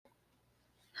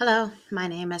Hello, my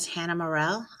name is Hannah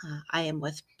Morell. I am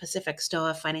with Pacific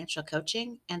Stoa Financial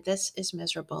Coaching, and this is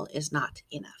Miserable is Not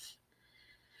Enough.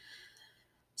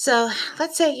 So,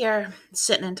 let's say you're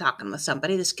sitting and talking with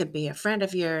somebody. This could be a friend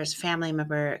of yours, family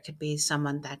member. It could be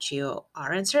someone that you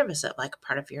are in service of, like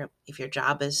part of if your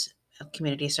job is a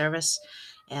community service.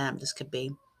 This could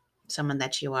be someone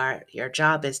that your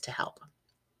job is to help.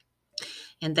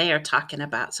 And they are talking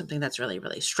about something that's really,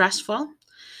 really stressful.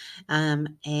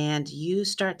 And you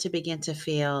start to begin to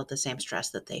feel the same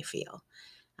stress that they feel.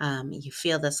 You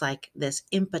feel this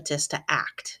impetus to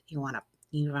act. You want to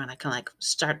kind of like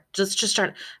start just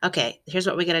start. Okay, here's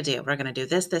what we're gonna do. We're gonna do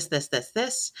this,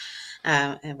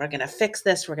 and we're gonna fix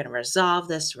this. We're gonna resolve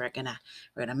this. We're gonna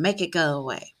make it go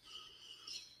away.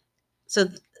 So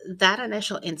that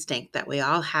initial instinct that we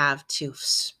all have to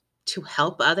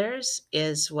help others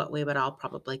is what we would all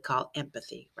probably call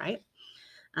empathy, right?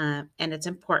 And it's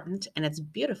important and it's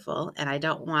beautiful, and I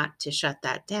don't want to shut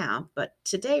that down. But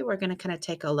today we're going to kind of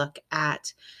take a look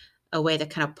at a way to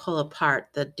kind of pull apart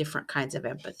the different kinds of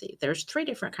empathy. There's three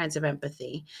different kinds of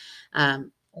empathy,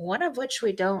 one of which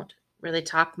we don't really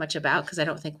talk much about because I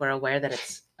don't think we're aware that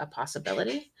it's a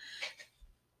possibility.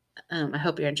 I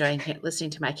hope you're enjoying listening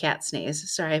to my cat sneeze.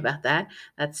 Sorry about that.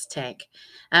 That's Tank.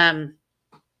 Um,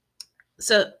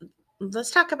 so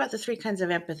let's talk about the three kinds of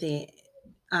empathy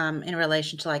in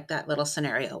relation to like that little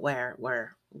scenario where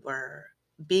we're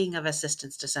being of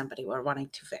assistance to somebody we're wanting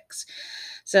to fix.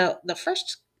 So the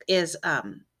first is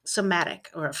somatic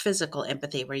or physical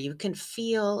empathy, where you can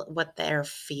feel what they're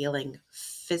feeling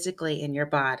physically in your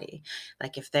body.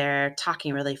 Like if they're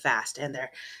talking really fast and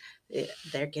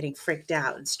they're getting freaked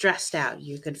out and stressed out,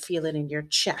 you can feel it in your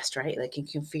chest, right? Like you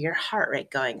can feel your heart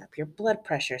rate going up, your blood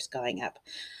pressure is going up.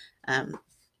 um,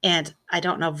 and I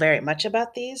don't know very much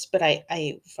about these, but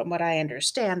from what I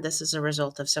understand, this is a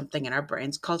result of something in our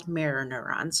brains called mirror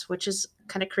neurons, which is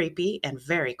kind of creepy and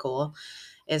very cool.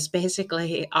 Is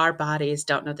basically our bodies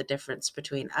don't know the difference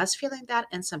between us feeling that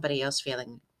and somebody else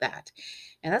feeling that.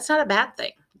 And that's not a bad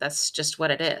thing. That's just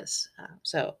what it is.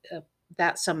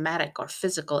 That somatic or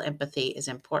physical empathy is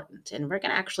important. And we're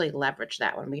going to actually leverage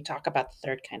that when we talk about the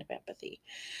third kind of empathy.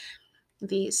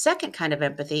 The second kind of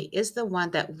empathy is the one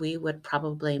that we would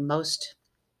probably most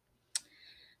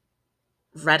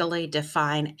readily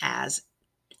define as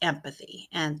empathy,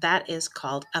 and that is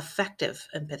called affective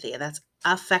empathy. And that's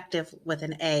affective with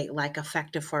an A, like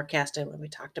affective forecasting when we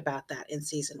talked about that in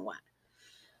season one.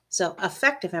 So,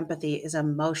 affective empathy is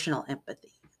emotional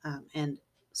empathy. And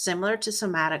similar to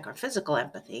somatic or physical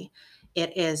empathy,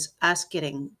 it is us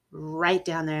getting right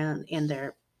down there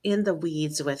in the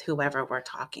weeds with whoever we're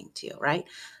talking to, right?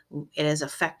 It is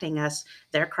affecting us.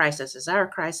 Their crisis is our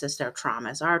crisis, their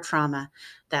trauma is our trauma.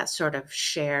 That sort of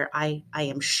I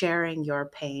am sharing your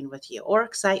pain with you, or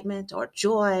excitement or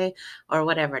joy or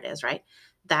whatever it is, right?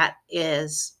 That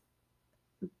is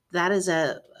that is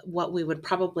a what we would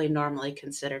probably normally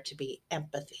consider to be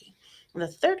empathy. And the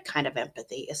third kind of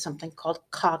empathy is something called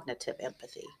cognitive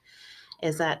empathy.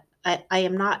 Is that I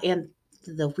am not in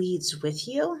the weeds with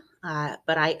you,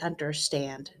 but I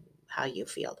understand how you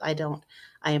feel. I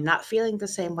am not feeling the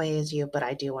same way as you, but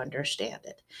I do understand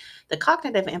it. The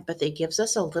cognitive empathy gives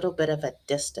us a little bit of a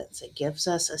distance. It gives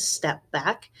us a step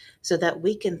back so that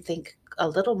we can think a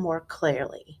little more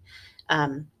clearly.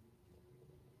 Um,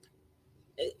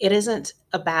 it isn't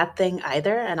a bad thing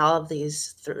either. And all of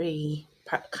these three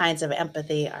kinds of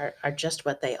empathy are just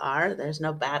what they are. There's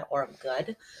no bad or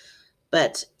good.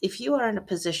 But if you are in a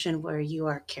position where you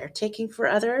are caretaking for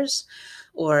others,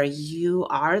 or you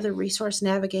are the resource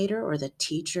navigator, or the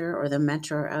teacher, or the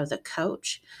mentor, or the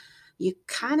coach, you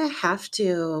kind of have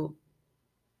to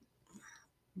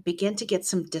begin to get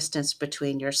some distance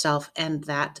between yourself and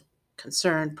that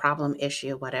concern, problem,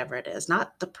 issue, whatever it is,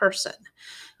 not the person.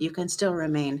 You can still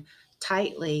remain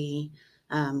tightly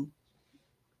um,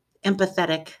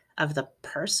 empathetic of the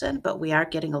person, but we are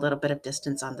getting a little bit of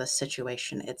distance on the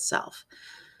situation itself.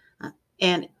 Uh,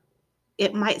 and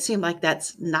it might seem like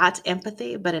that's not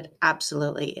empathy, but it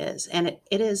absolutely is. And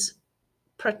it is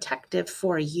protective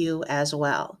for you as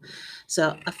well.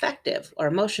 So, affective or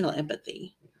emotional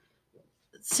empathy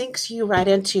sinks you right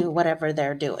into whatever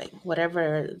they're doing,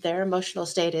 whatever their emotional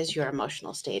state is, your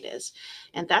emotional state is.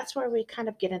 And that's where we kind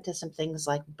of get into some things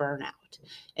like burnout,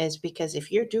 is because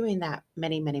if you're doing that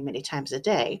many, many, many times a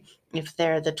day, if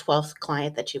they're the 12th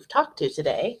client that you've talked to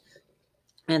today,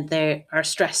 and they are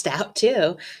stressed out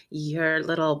too, your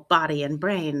little body and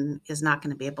brain is not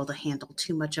going to be able to handle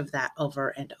too much of that over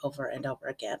and over and over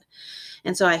again.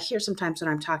 And so I hear sometimes when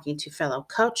I'm talking to fellow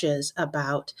coaches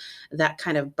about that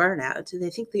kind of burnout, they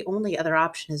think the only other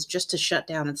option is just to shut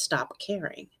down and stop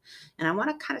caring. And I want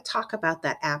to kind of talk about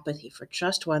that apathy for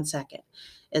just 1 second.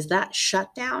 Is that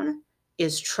shutdown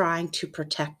is trying to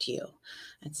protect you.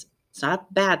 It's not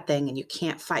a bad thing and you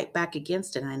can't fight back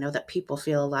against it. And I know that people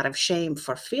feel a lot of shame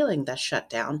for feeling that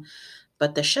shutdown,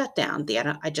 but the shutdown,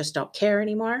 I just don't care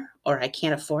anymore, or I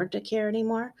can't afford to care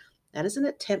anymore, that is an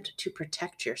attempt to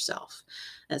protect yourself.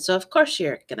 And so, of course,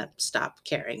 you're going to stop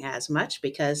caring as much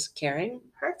because caring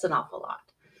hurts an awful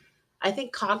lot. I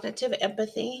think cognitive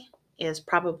empathy is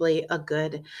probably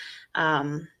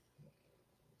um,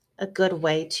 a good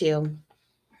way to.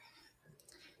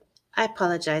 I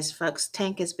apologize, folks.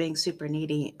 Tank is being super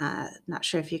needy. Not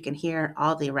sure if you can hear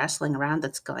all the wrestling around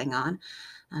that's going on.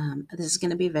 This is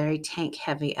going to be a very Tank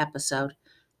heavy episode.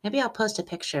 Maybe I'll post a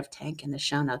picture of Tank in the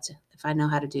show notes if I know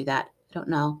how to do that. I don't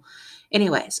know.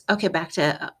 Anyways, okay, back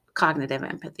to cognitive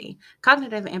empathy.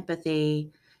 Cognitive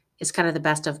empathy is kind of the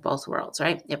best of both worlds,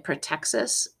 right? It protects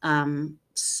us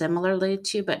similarly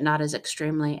to, but not as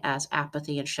extremely as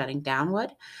apathy and shutting down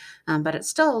would. But it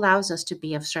still allows us to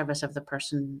be of service of the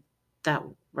person that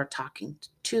we're talking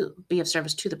to, be of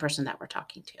service to the person that we're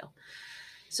talking to.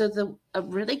 So the a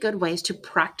really good ways to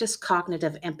practice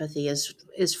cognitive empathy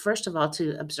is first of all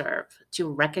to observe, to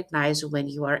recognize when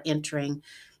you are entering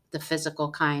the physical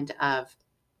kind of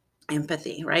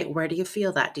empathy, right? Where do you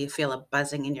feel that? Do you feel a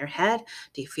buzzing in your head?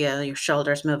 Do you feel your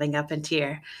shoulders moving up into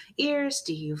your ears?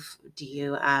 Do you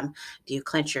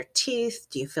clench your teeth?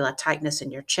 Do you feel a tightness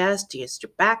in your chest? Does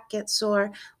your back get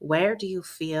sore? Where do you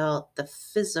feel the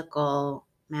physical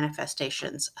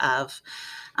manifestations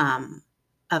um,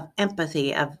 of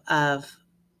empathy, of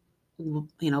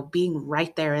being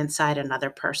right there inside another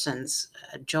person's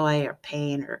joy or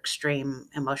pain or extreme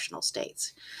emotional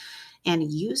states,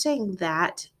 and using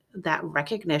that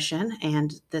recognition,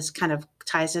 and this kind of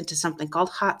ties into something called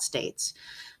hot states,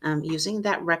 using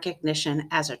that recognition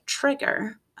as a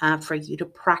trigger for you to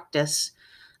practice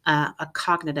a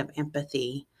cognitive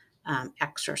empathy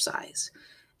exercise.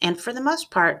 And for the most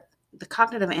part, the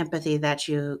cognitive empathy that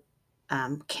you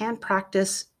can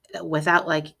practice without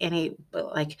like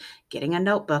getting a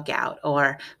notebook out,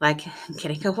 or like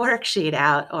getting a worksheet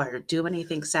out, or do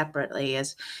anything separately,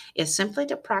 is simply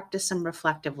to practice some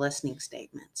reflective listening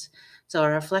statements. So a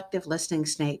reflective listening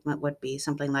statement would be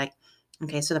something like,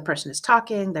 okay, so the person is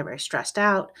talking, they're very stressed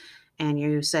out, and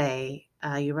you say,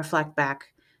 you reflect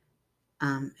back,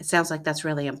 it sounds like that's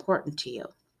really important to you,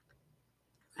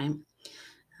 right?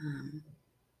 Um,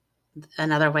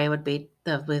 Another way would be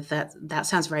with that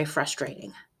sounds very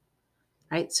frustrating,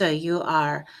 right? So you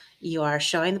are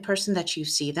showing the person that you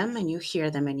see them and you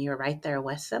hear them and you're right there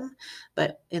with them,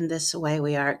 but in this way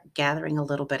we are gathering a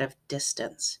little bit of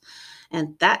distance,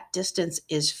 and that distance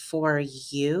is for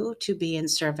you to be in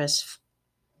service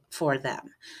for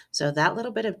them. So that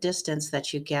little bit of distance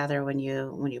that you gather when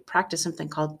you practice something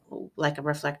called like a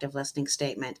reflective listening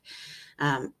statement,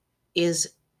 um, is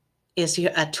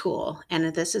a tool,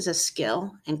 and this is a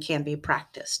skill and can be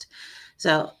practiced.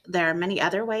 So there are many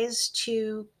other ways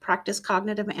to practice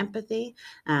cognitive empathy.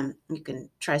 You can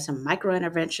try some micro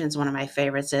interventions. One of my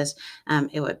favorites is,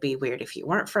 it would be weird if you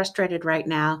weren't frustrated right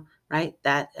now, right?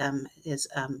 That is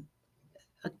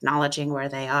acknowledging where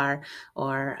they are,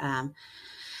 or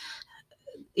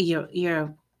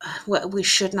you're what we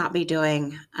should not be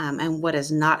doing, and what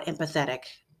is not empathetic,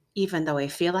 even though I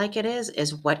feel like it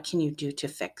is what can you do to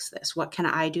fix this? What can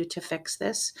I do to fix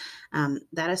this?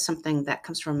 That is something that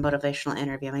comes from motivational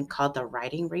interviewing called the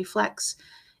writing reflex.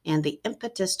 And the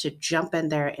impetus to jump in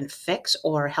there and fix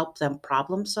or help them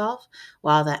problem solve,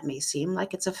 while that may seem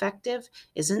like it's effective,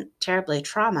 isn't terribly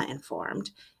trauma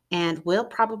informed and will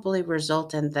probably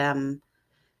result in them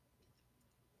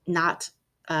not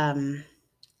um,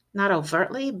 not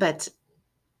overtly, but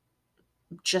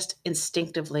just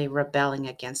instinctivently rebelling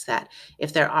against that.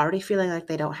 If they're already feeling like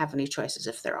they don't have any choices,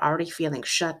 if they're already feeling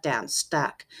shut down,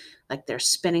 stuck, like they're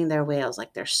spinning their wheels,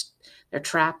 like they're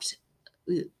trapped,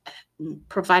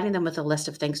 providing them with a list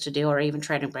of things to do, or even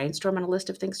trying to brainstorm on a list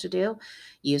of things to do,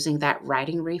 using that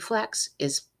writing reflex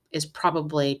is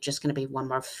probably just going to be one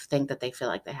more thing that they feel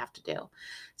like they have to do.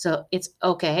 So it's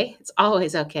okay. It's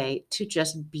always okay to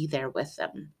just be there with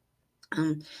them.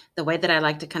 The way that I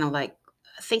like to kind of like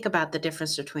think about the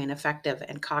difference between effective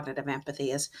and cognitive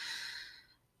empathy is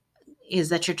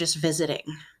that you're just visiting.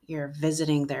 You're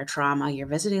visiting their trauma, you're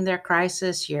visiting their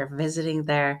crisis, you're visiting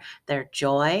their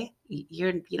joy.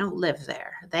 You don't live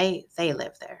there. They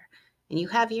live there. and you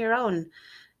have your own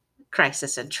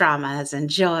crisis and traumas and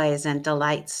joys and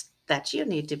delights that you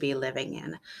need to be living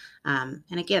in. And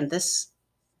again, this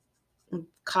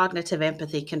cognitive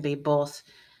empathy can be both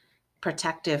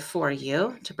protective for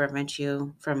you to prevent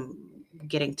you from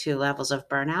getting to levels of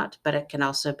burnout, but it can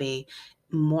also be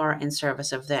more in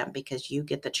service of them because you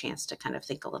get the chance to kind of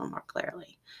think a little more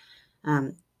clearly.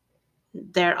 Um,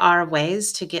 there are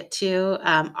ways to get to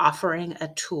offering a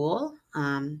tool.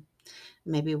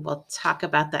 Maybe we'll talk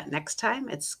about that next time.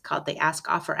 It's called the Ask,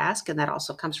 Offer, Ask, and that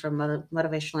also comes from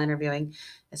motivational interviewing.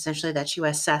 Essentially, that you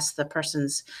assess the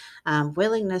person's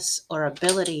willingness or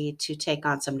ability to take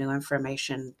on some new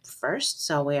information first.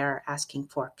 So we are asking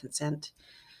for consent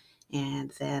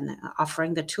and then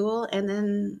offering the tool and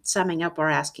then summing up or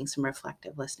asking some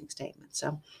reflective listening statements.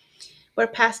 So we're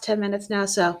past 10 minutes now.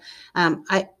 So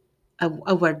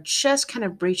we're just kind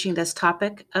of breaching this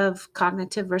topic of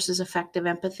cognitive versus affective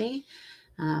empathy.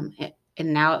 And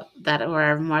now that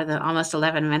we're more than almost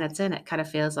 11 minutes in, it kind of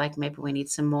feels like maybe we need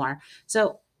some more.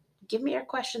 So give me your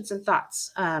questions and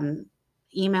thoughts.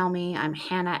 Email me. I'm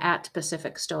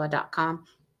hannah@pacificstoa.com.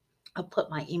 I'll put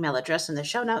my email address in the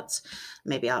show notes.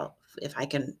 Maybe if I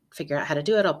can figure out how to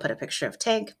do it, I'll put a picture of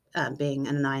Tank being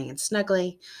annoying and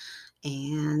snuggly.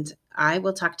 And I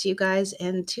will talk to you guys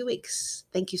in 2 weeks.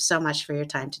 Thank you so much for your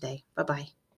time today. Bye-bye.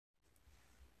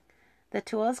 The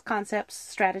tools, concepts,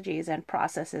 strategies, and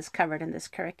processes covered in this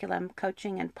curriculum,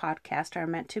 coaching, and podcast are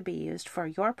meant to be used for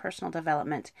your personal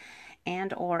development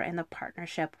and or in the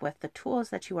partnership with the tools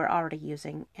that you are already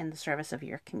using in the service of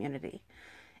your community.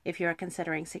 If you are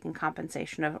considering seeking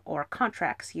compensation or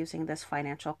contracts using this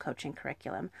financial coaching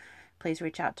curriculum, please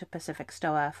reach out to Pacific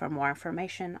Stoa for more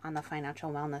information on the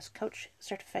Financial Wellness Coach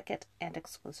Certificate and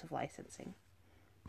exclusive licensing.